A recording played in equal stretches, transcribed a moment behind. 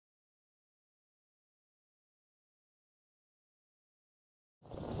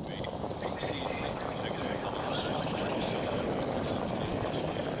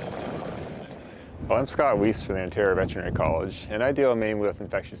Well, I'm Scott Weese from the Ontario Veterinary College, and I deal mainly with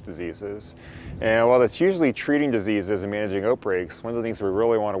infectious diseases. And while it's usually treating diseases and managing outbreaks, one of the things we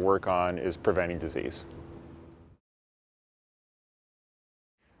really want to work on is preventing disease.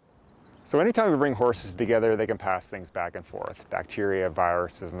 So anytime we bring horses together, they can pass things back and forth, bacteria,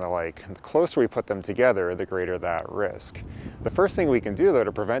 viruses, and the like. And the closer we put them together, the greater that risk. The first thing we can do, though,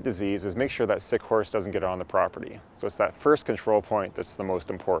 to prevent disease is make sure that sick horse doesn't get on the property. So it's that first control point that's the most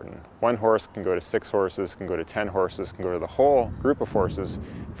important. One horse can go to 6 horses, can go to 10 horses, can go to the whole group of horses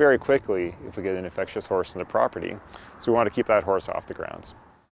very quickly if we get an infectious horse on the property. So we want to keep that horse off the grounds.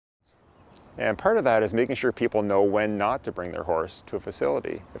 And part of that is making sure people know when not to bring their horse to a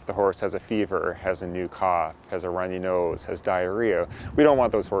facility. If the horse has a fever, has a new cough, has a runny nose, has diarrhea, we don't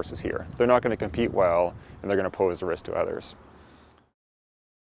want those horses here. They're not going to compete well, and they're going to pose a risk to others.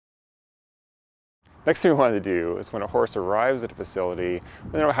 Next thing we want to do is when a horse arrives at a facility,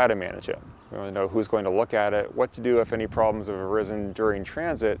 we know how to manage it. We want to know who's going to look at it, what to do if any problems have arisen during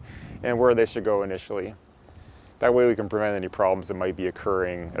transit, and where they should go initially. That way we can prevent any problems that might be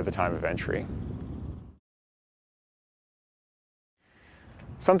occurring at the time of entry.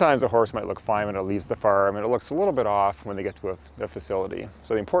 Sometimes a horse might look fine when it leaves the farm, and it looks a little bit off when they get to a facility.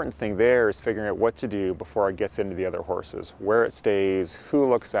 So the important thing there is figuring out what to do before it gets into the other horses, where it stays, who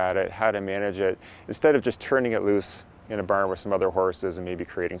looks at it, how to manage it, instead of just turning it loose in a barn with some other horses and maybe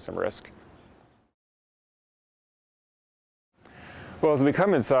creating some risk. Well, as we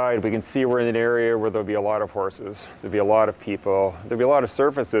come inside, we can see we're in an area where there'll be a lot of horses. There'll be a lot of people. There'll be a lot of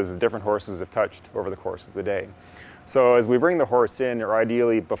surfaces that different horses have touched over the course of the day. So as we bring the horse in, or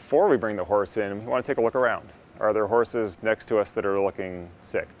ideally before we bring the horse in, we want to take a look around. Are there horses next to us that are looking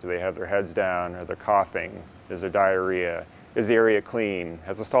sick? Do they have their heads down? Are they coughing? Is there diarrhea? Is the area clean?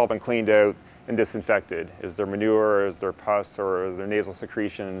 Has the stall been cleaned out and disinfected? Is there manure? Is there pus or their nasal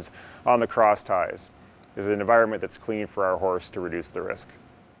secretions on the cross ties? Is it an environment that's clean for our horse to reduce the risk?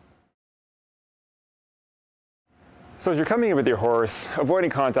 So as you're coming in with your horse, avoiding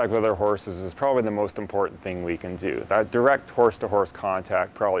contact with other horses is probably the most important thing we can do. That direct horse-to-horse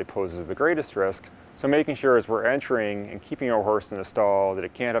contact probably poses the greatest risk. So making sure as we're entering and keeping our horse in a stall that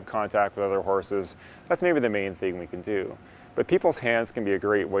it can't have contact with other horses, that's maybe the main thing we can do. But people's hands can be a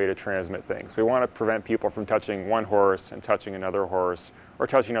great way to transmit things. We want to prevent people from touching one horse and touching another horse, or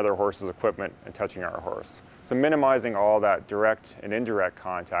touching other horses' equipment and touching our horse. So minimizing all that direct and indirect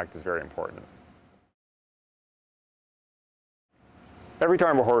contact is very important. Every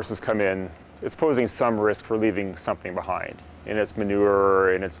time a horse has come in, it's posing some risk for leaving something behind, in its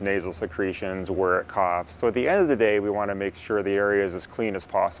manure, in its nasal secretions, where it coughs. So at the end of the day, we want to make sure the area is as clean as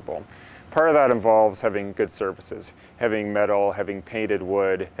possible. Part of that involves having good surfaces, having metal, having painted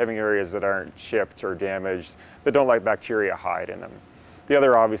wood, having areas that aren't chipped or damaged, that don't let bacteria hide in them. The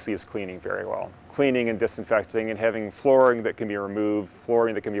other obviously is cleaning very well. Cleaning and disinfecting and having flooring that can be removed,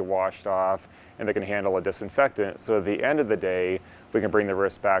 flooring that can be washed off, and that can handle a disinfectant. So at the end of the day, we can bring the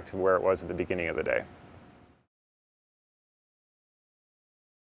risk back to where it was at the beginning of the day.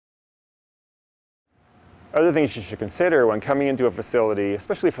 Other things you should consider when coming into a facility,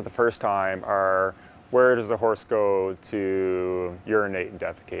 especially for the first time, are where does the horse go to urinate and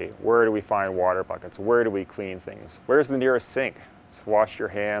defecate? Where do we find water buckets? Where do we clean things? Where's the nearest sink to wash your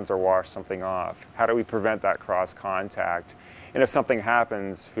hands or wash something off? How do we prevent that cross contact? And if something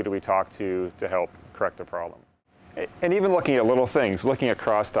happens, who do we talk to help correct the problem? And even looking at little things, looking at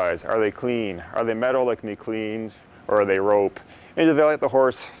cross ties, are they clean? Are they metal that can be cleaned, or are they rope? And do they let the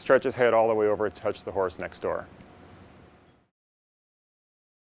horse stretch his head all the way over to touch the horse next door?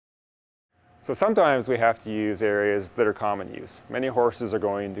 So sometimes we have to use areas that are common use. Many horses are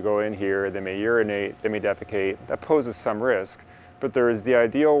going to go in here, they may urinate, they may defecate. That poses some risk. But there is the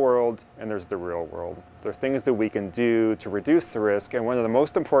ideal world and there's the real world. There are things that we can do to reduce the risk, and one of the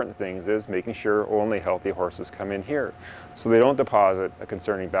most important things is making sure only healthy horses come in here, so they don't deposit a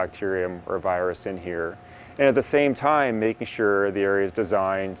concerning bacterium or virus in here. And at the same time, making sure the area is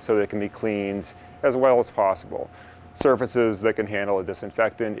designed so that it can be cleaned as well as possible. Surfaces that can handle a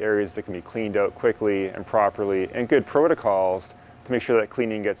disinfectant, areas that can be cleaned out quickly and properly, and good protocols to make sure that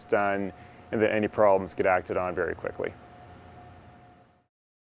cleaning gets done and that any problems get acted on very quickly.